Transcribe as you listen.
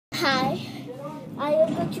Hi, I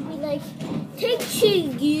am going to be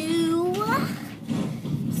teaching you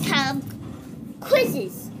some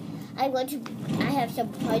quizzes. I have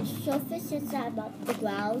some hard surfaces on the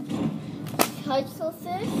ground. Hard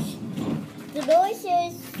surface. The noise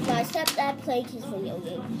is my stepdad playing his video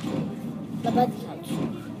game. The mother's house.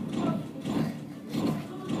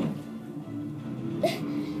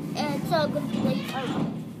 And so I'm going to be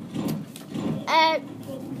And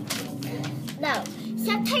now,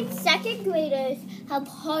 sometimes second graders have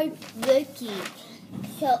hard working.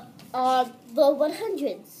 So, the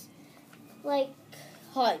 100s.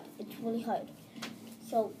 Hard. It's really hard.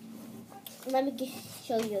 So, let me just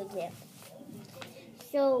show you an example.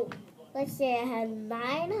 So, let's say I had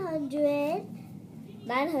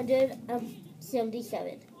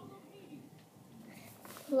 977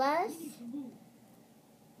 plus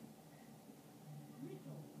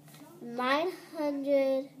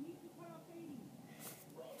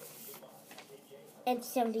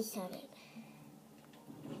 977.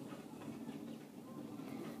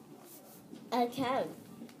 Okay.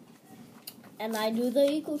 And I do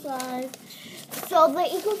the equal sign. So the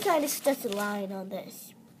equal sign is just a line on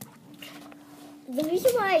this. The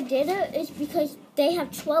reason why I did it is because they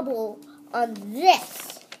have trouble on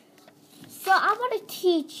this. So I want to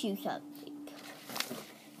teach you something.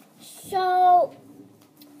 So,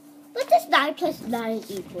 what does 9 plus 9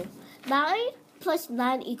 equal? 9 plus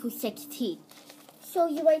 9 equals 16. So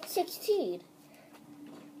you write 16.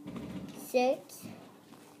 16.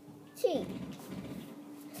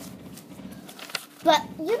 But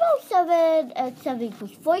you know 7 and 7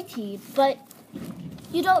 equals 14, but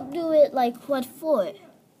you don't do it like 1, 4.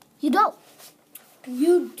 You don't.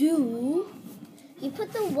 You do. You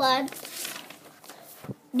put the 1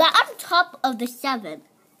 not on top of the 7,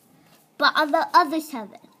 but on the other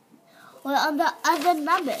 7. Or on the other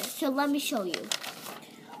number. So let me show you.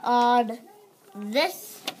 On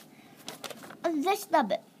this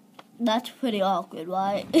number. That's pretty awkward,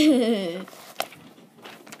 right?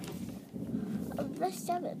 On this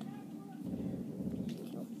 7.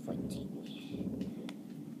 14.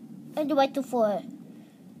 And you write the 4.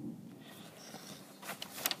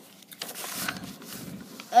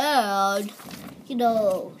 And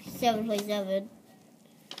 7 plus 7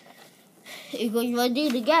 equals 1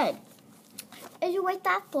 again. And you write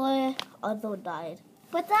that 4 on the 9.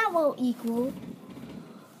 But that won't equal.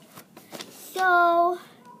 So,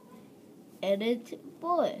 and it's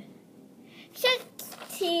 4.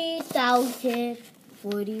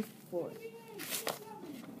 60,044.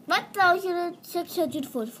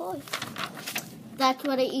 1,644. That's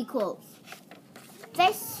what it equals.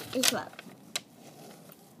 This is what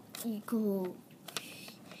equals.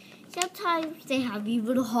 Sometimes they have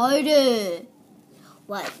even harder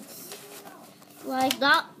ones.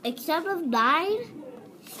 Not except of 9,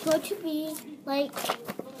 it's going to be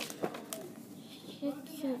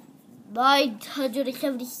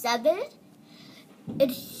 977.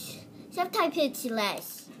 Sometimes it's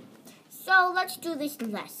less. So let's do this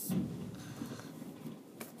less.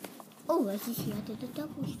 Oh, let's see, I did a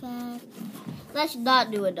double fat. Let's not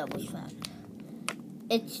do a double fat.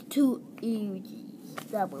 It's too easy.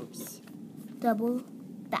 Doubles. Double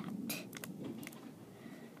fact.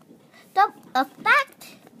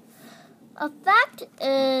 A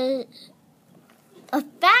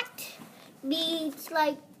fact means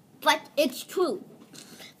but it's true.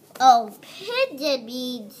 Opinion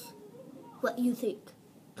means what you think.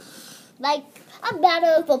 A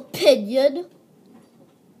matter of opinion.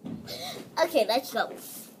 Okay, let's go.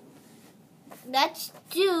 Let's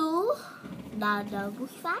do non-double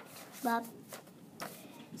fact.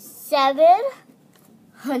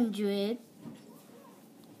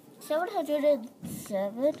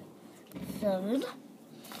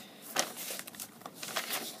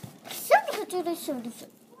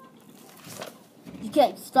 You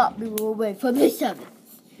can't stop me away from the 7.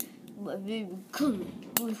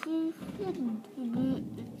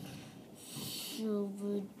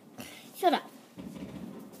 Shut up.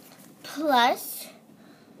 Plus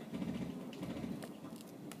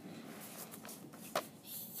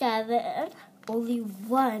 7, only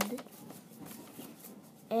 1,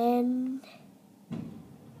 and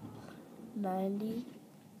 99.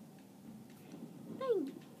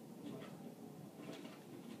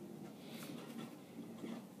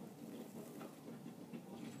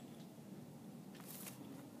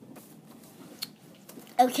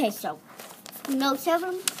 Okay, so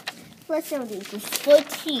 7 plus 7 equals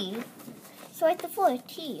 14. So write the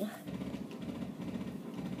 14.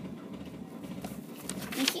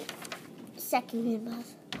 You see? Second grade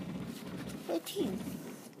math. 14.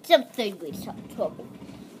 Some third grade trouble.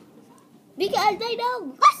 Because they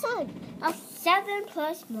know less. side. Now 7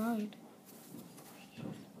 plus 9.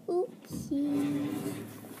 Oopsie.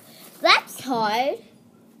 That's hard.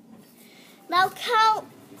 Now count.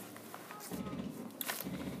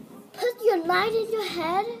 Put your 9 in your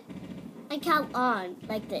head and count on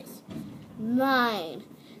like this. 9,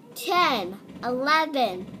 10,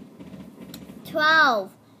 11,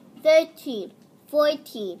 12, 13,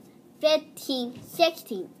 14, 15,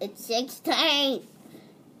 16. It's 16.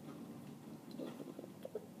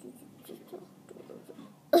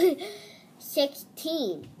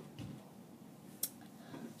 16.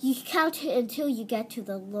 You count it until you get to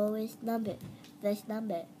the lowest number. This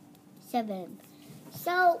number. 7.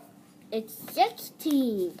 So, it's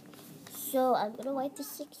 16. So, I'm going to write the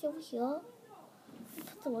 6 over here.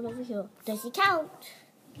 Put the 1 over here. Does it count?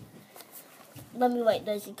 Let me write,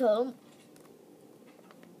 does it count?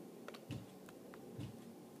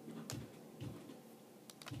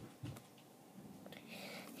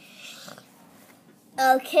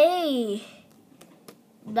 Okay.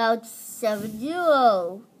 Now it's 70.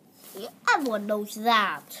 Yeah, everyone knows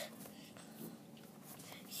that.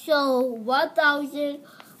 So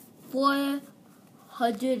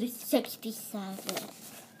 1,467.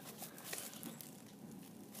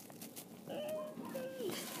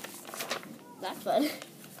 That's fun.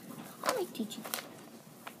 I like teaching.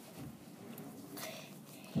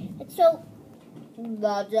 And so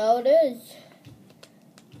that's how it is.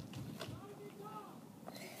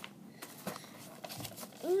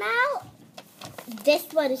 Now,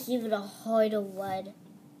 this one is even a harder one.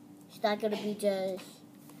 It's not going to be just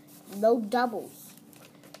no doubles.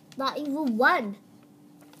 Not even one.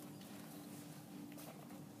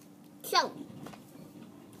 So,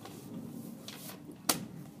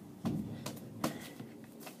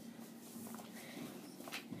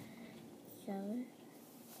 seven,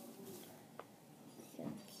 6,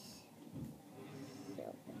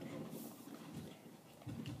 7,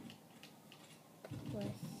 plus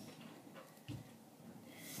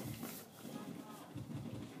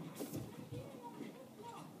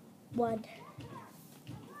 1,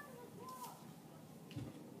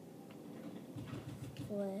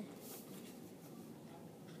 4,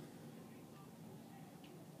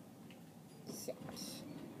 6.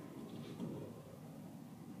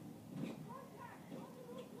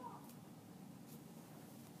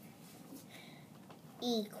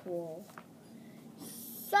 Equal.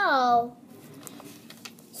 So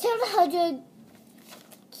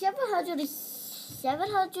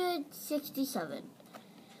 767,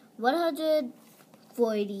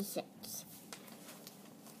 146.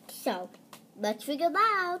 So let's figure them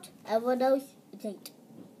out. Everyone knows it's 8.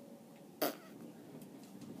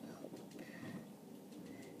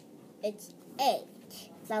 It's 8.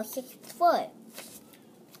 Now 6 is 4.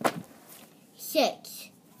 6,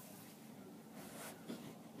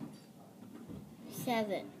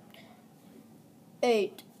 7,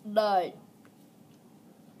 8, 9,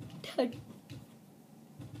 10,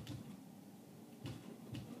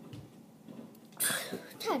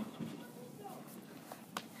 10.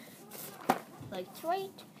 Like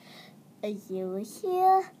right, a 0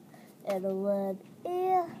 here, and a 1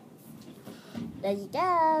 here. Then you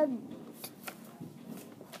down.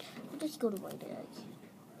 Just go to my dad.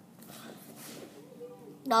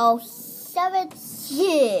 Now 7,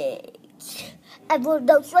 6. Everyone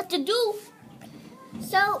knows what to do.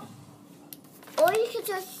 So, or you can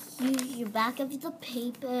just use your back of the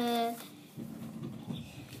paper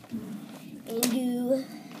and do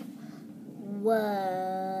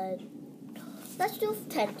 1. Let's do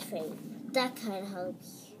 10th frame. That kind of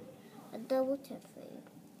helps. A double 10th frame.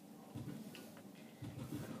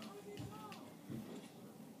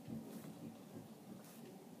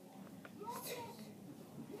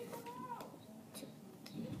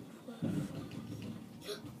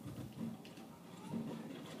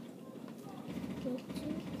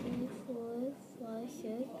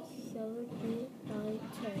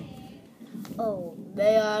 Oh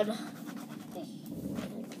man.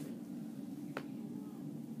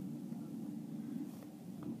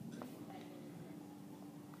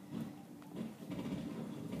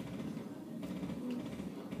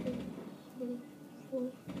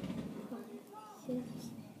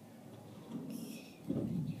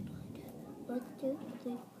 One, two,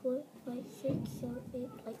 three, 4, 5, 6, 7, 8,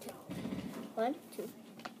 9, 10. 1, 2.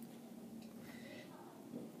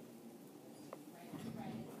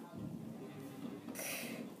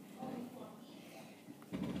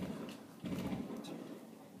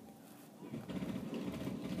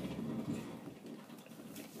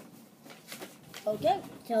 Okay,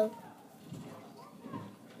 so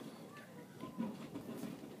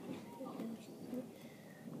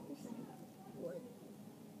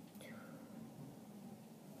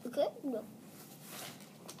Okay? No.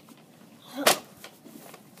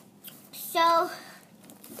 So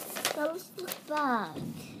let's look back.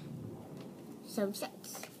 Some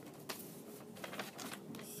sets.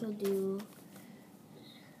 So do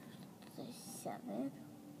the 7.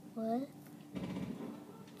 1,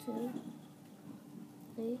 2,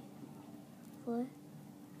 3, 4,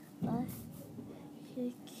 5,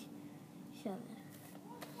 6, 7.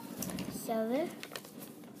 7,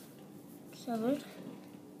 7,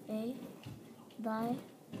 8, 9,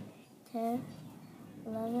 10,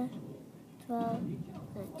 11, 12,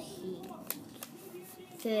 13.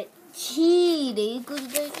 13 equals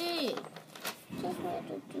 13. Just want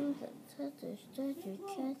to do that.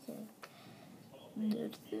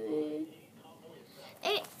 803.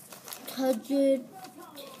 803.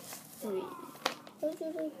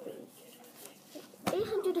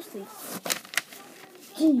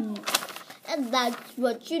 And that's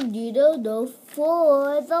what you need to know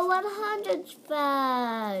for the 100s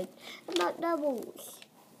fact. And not doubles.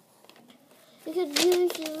 You could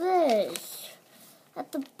use this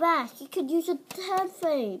at the back. You could use a 10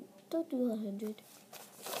 frame. Don't do 100.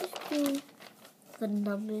 Just do the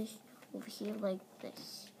numbers over here like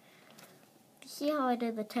this. See how I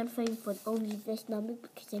did the 10 frame for only this number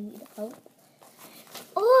because I need help?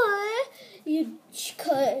 Or you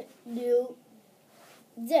could do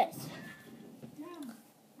this.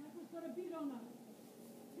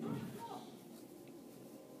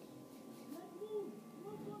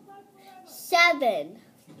 7,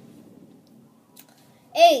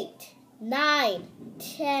 8, 9,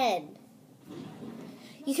 10.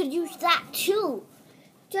 You could use that too.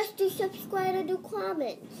 Just to subscribe and do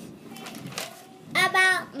comments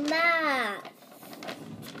about math.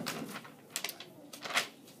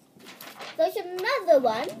 There's another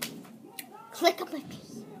one. Click on my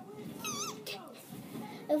face.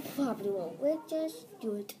 It probably won't work. Just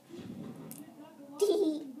do it.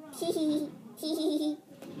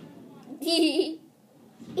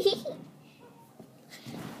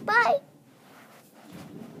 Bye.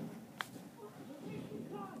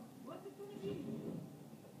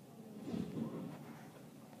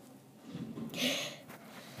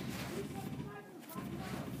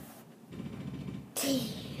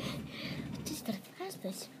 Just gotta pass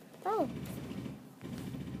this. Oh.